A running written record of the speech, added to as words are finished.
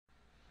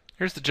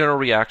Here's the general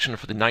reaction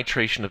for the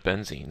nitration of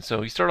benzene.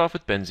 So you start off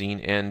with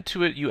benzene, and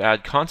to it you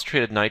add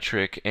concentrated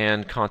nitric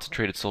and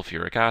concentrated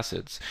sulfuric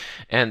acids.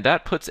 And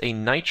that puts a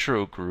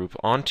nitro group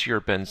onto your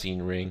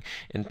benzene ring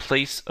in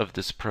place of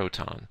this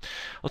proton.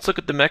 Let's look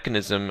at the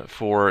mechanism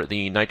for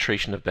the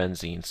nitration of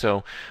benzene.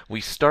 So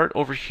we start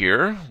over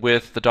here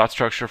with the dot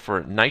structure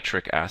for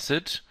nitric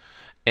acid.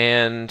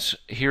 And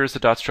here's the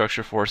dot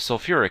structure for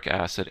sulfuric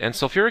acid. And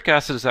sulfuric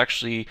acid is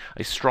actually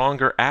a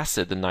stronger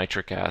acid than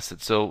nitric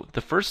acid. So the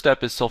first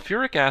step is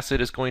sulfuric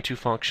acid is going to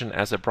function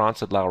as a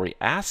Bronsted-Lowry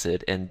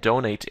acid and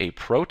donate a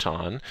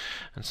proton.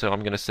 And so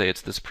I'm going to say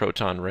it's this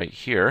proton right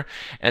here.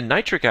 And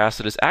nitric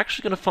acid is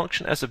actually going to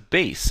function as a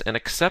base and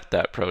accept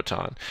that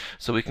proton.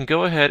 So we can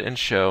go ahead and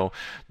show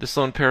this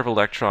lone pair of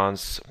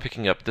electrons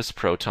picking up this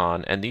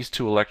proton and these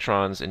two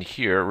electrons in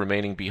here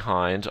remaining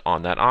behind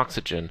on that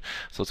oxygen.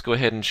 So let's go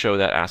ahead and show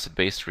that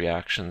acid-base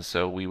reaction.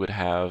 So we would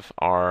have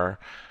our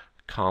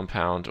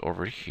compound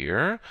over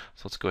here.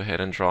 So let's go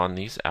ahead and draw on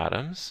these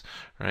atoms.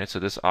 Right, so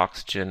this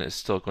oxygen is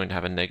still going to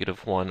have a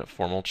 -1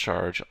 formal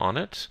charge on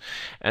it.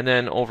 And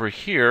then over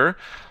here,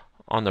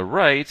 on the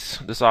right,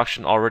 this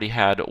oxygen already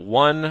had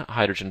one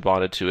hydrogen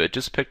bonded to it,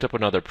 just picked up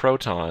another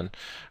proton,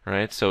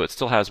 right? So it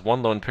still has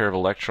one lone pair of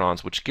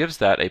electrons, which gives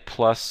that a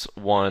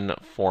 +1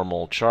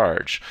 formal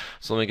charge.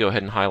 So let me go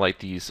ahead and highlight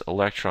these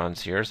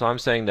electrons here. So I'm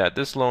saying that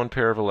this lone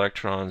pair of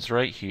electrons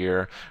right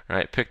here,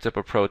 right, picked up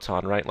a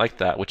proton, right, like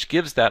that, which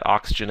gives that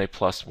oxygen a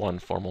 +1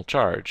 formal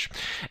charge.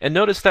 And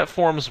notice that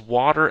forms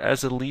water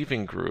as a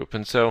leaving group.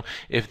 And so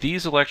if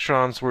these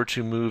electrons were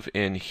to move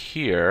in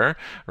here,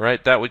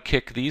 right, that would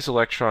kick these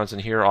electrons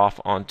in here off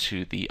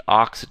onto the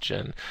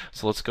oxygen.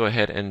 So let's go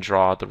ahead and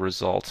draw the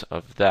result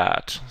of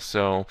that.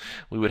 So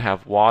we would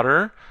have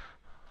water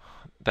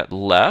that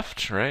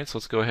left, right? So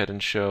let's go ahead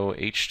and show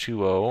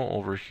H2O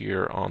over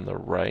here on the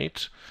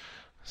right.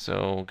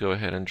 So go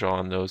ahead and draw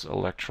on those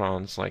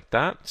electrons like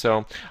that.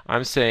 So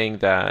I'm saying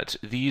that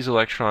these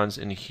electrons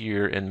in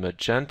here in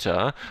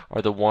magenta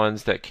are the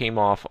ones that came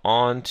off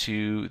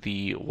onto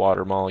the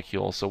water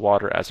molecule, so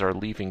water as our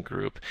leaving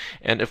group.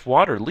 And if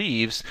water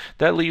leaves,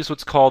 that leaves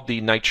what's called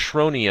the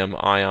nitronium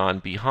ion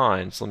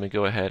behind. So let me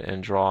go ahead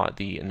and draw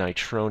the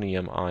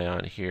nitronium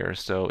ion here.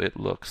 So it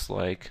looks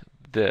like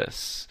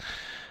this.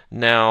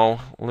 Now,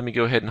 let me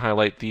go ahead and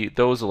highlight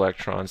those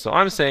electrons. So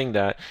I'm saying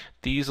that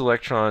these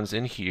electrons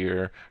in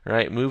here,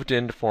 right, moved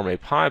in to form a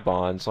pi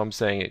bond, so I'm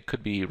saying it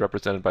could be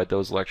represented by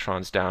those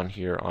electrons down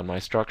here on my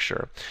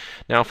structure.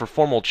 Now, for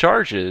formal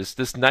charges,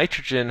 this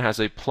nitrogen has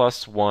a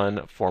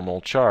 +1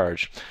 formal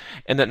charge.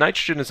 And that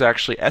nitrogen is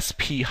actually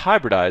sp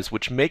hybridized,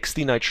 which makes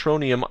the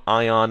nitronium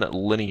ion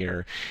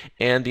linear.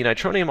 And the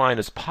nitronium ion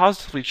is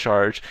positively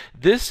charged.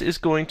 This is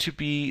going to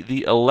be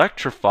the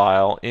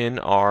electrophile in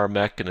our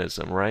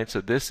mechanism, right?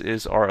 So this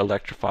is our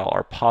electrophile,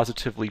 our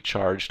positively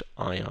charged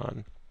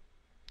ion.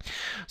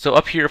 So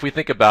up here, if we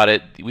think about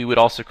it, we would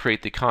also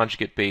create the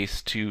conjugate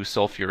base to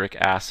sulfuric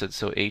acid,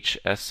 so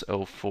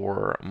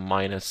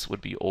HSO4- would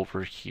be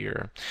over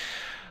here.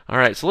 All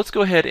right, so let's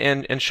go ahead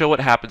and show what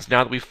happens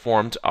now that we've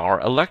formed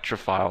our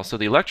electrophile. So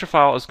the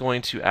electrophile is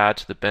going to add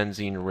to the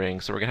benzene ring.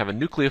 So we're going to have a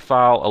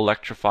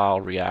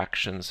nucleophile-electrophile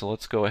reaction. So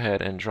let's go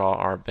ahead and draw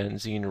our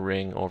benzene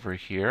ring over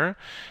here.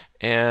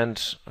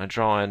 And I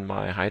draw in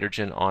my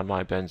hydrogen on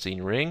my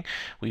benzene ring.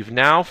 We've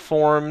now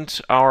formed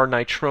our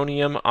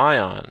nitronium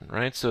ion,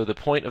 right? So the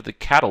point of the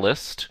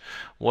catalyst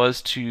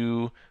was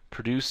to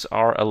produce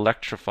our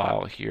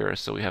electrophile here.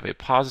 So we have a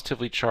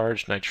positively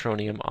charged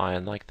nitronium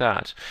ion like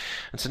that.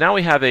 And so now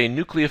we have a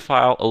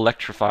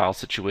nucleophile-electrophile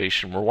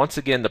situation where once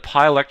again the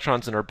pi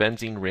electrons in our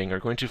benzene ring are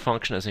going to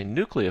function as a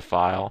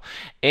nucleophile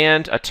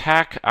and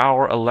attack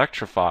our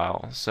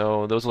electrophile.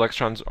 So those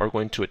electrons are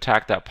going to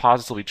attack that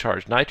positively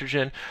charged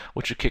nitrogen,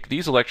 which would kick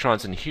these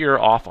electrons in here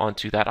off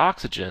onto that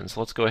oxygen.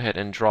 So let's go ahead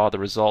and draw the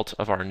result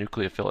of our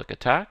nucleophilic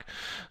attack.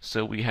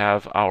 So we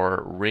have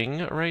our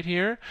ring right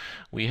here.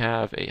 We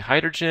have a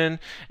hydrogen.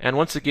 And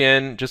once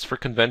again, just for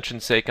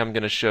convention's sake, I'm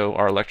going to show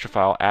our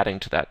electrophile adding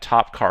to that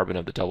top carbon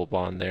of the double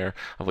bond there,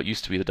 of what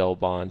used to be the double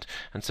bond.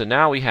 And so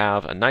now we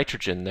have a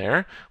nitrogen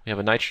there. We have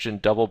a nitrogen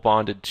double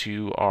bonded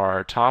to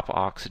our top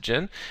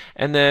oxygen.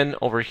 And then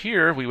over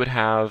here, we would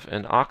have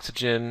an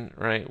oxygen,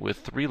 right, with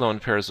 3 lone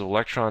pairs of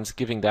electrons,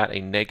 giving that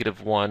a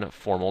 -1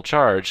 formal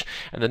charge.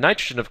 And the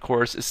nitrogen, of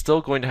course, is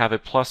still going to have a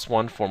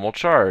 +1 formal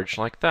charge,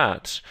 like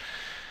that.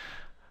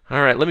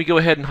 All right, let me go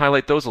ahead and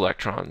highlight those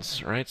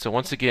electrons, right? So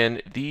once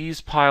again,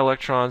 these pi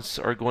electrons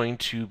are going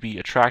to be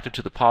attracted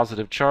to the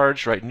positive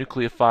charge, right?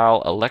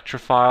 Nucleophile,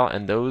 electrophile,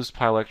 and those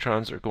pi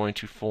electrons are going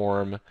to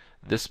form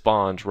this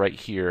bond right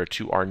here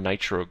to our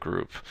nitro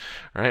group.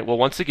 All right, well,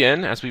 once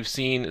again, as we've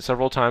seen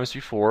several times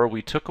before,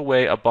 we took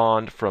away a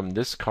bond from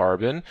this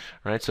carbon,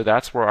 right? So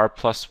that's where our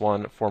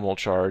 +1 formal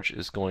charge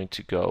is going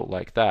to go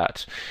like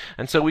that.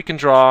 And so we can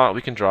draw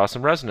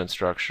some resonance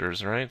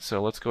structures, right?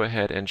 So let's go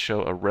ahead and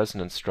show a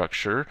resonance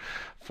structure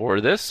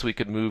for this. We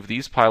could move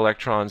these pi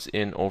electrons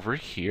in over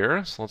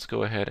here. So let's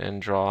go ahead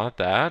and draw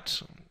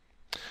that.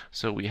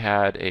 So we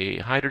had a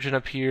hydrogen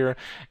up here,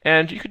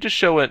 and you could just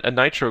show a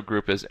nitro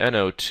group as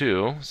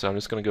NO2. So I'm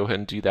just going to go ahead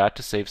and do that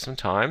to save some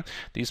time.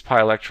 These pi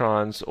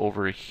electrons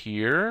over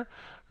here,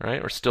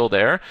 right, are still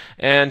there.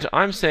 And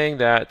I'm saying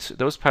that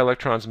those pi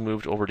electrons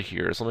moved over to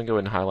here. So let me go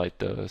ahead and highlight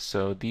those.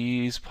 So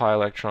these pi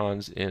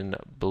electrons in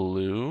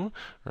blue,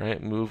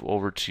 right, move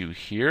over to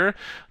here.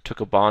 Took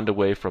a bond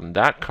away from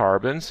that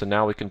carbon. So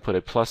now we can put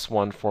a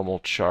 +1 formal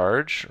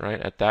charge, right,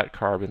 at that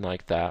carbon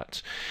like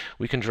that.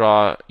 We can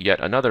draw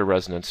yet another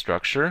resonance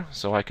structure.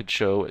 So I could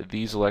show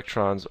these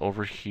electrons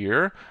over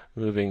here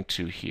moving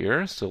to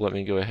here. So let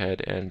me go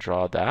ahead and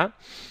draw that.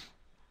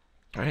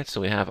 All right,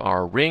 so we have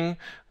our ring,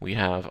 we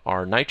have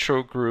our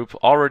nitro group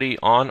already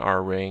on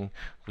our ring,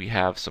 we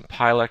have some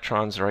pi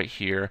electrons right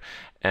here,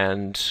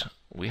 and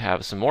we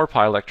have some more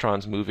pi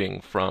electrons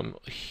moving from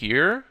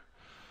here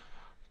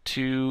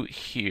to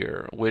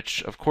here,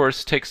 which of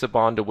course takes a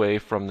bond away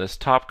from this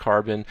top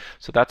carbon,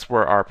 so that's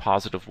where our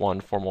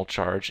 +1 formal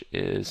charge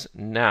is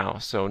now.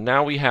 So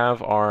now we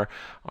have our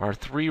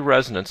three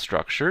resonance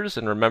structures,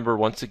 and remember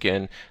once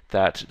again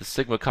that the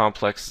sigma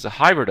complex is a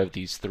hybrid of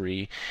these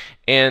three,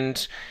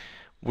 and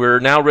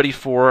we're now ready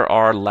for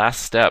our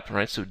last step,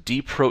 right? So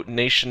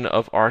deprotonation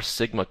of our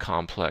sigma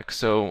complex.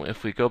 So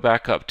if we go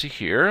back up to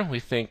here, we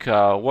think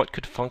what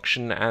could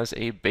function as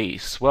a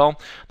base? Well,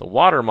 the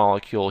water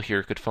molecule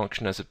here could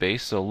function as a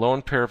base. So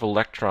lone pair of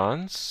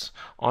electrons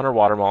on our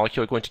water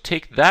molecule are going to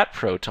take that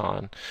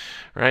proton,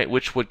 right,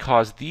 which would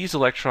cause these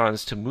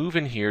electrons to move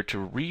in here to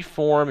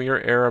reform your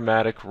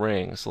aromatic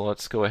ring. So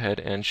let's go ahead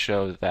and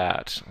show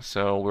that.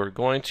 So we're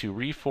going to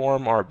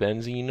reform our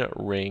benzene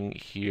ring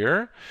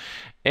here.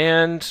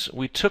 And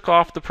we took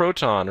off the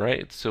proton,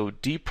 right? So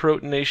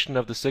deprotonation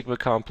of the sigma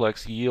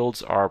complex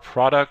yields our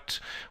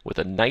product with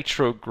a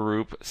nitro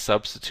group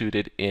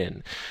substituted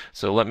in.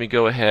 So let me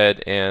go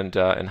ahead and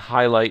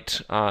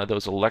highlight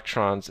those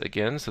electrons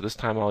again. So this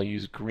time I'll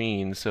use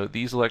green. So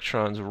these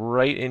electrons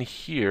right in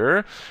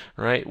here,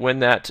 right? When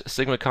that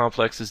sigma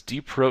complex is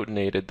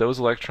deprotonated, those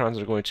electrons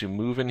are going to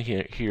move in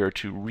here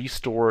to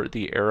restore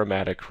the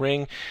aromatic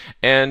ring,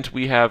 and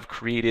we have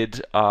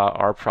created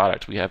our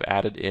product. We have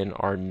added in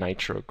our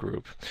nitro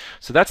group.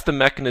 So that's the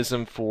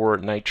mechanism for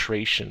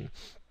nitration.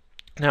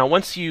 Now,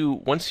 once you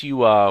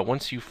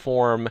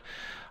form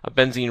a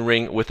benzene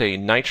ring with a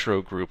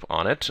nitro group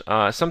on it,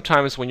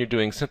 sometimes when you're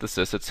doing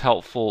synthesis, it's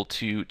helpful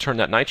to turn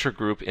that nitro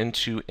group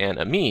into an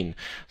amine.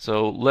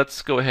 So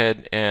let's go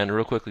ahead and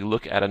real quickly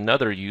look at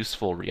another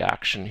useful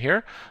reaction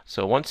here.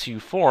 So once you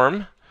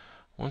form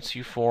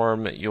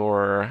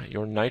your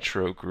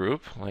nitro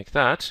group like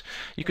that,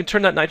 you can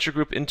turn that nitro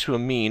group into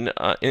an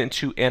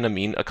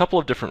amine a couple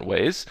of different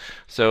ways.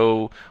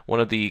 So one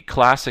of the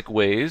classic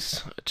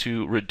ways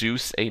to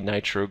reduce a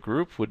nitro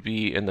group would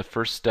be in the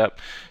first step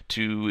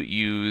to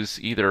use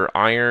either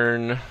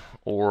iron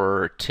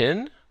or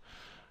tin,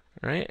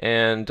 right?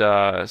 And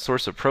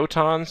source of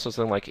protons, so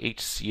something like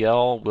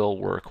HCl will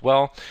work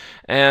well.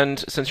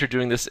 And since you're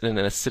doing this in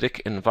an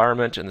acidic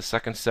environment, in the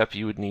second step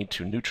you would need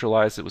to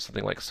neutralize it with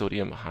something like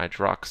sodium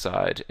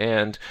hydroxide.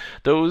 And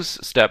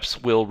those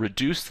steps will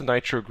reduce the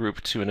nitro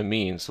group to an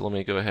amine. So let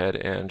me go ahead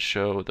and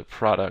show the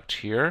product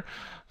here.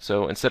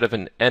 So instead of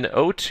an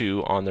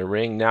NO2 on the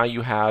ring, now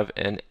you have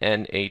an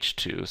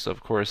NH2. So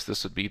of course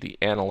this would be the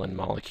aniline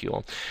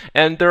molecule.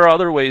 And there are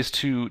other ways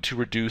to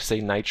reduce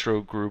a nitro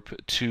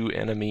group to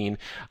an amine.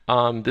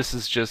 This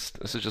is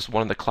just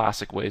one of the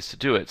classic ways to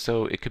do it.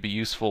 So it could be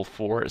useful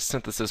for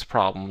synthesis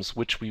problems,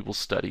 which we will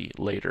study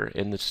later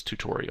in this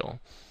tutorial.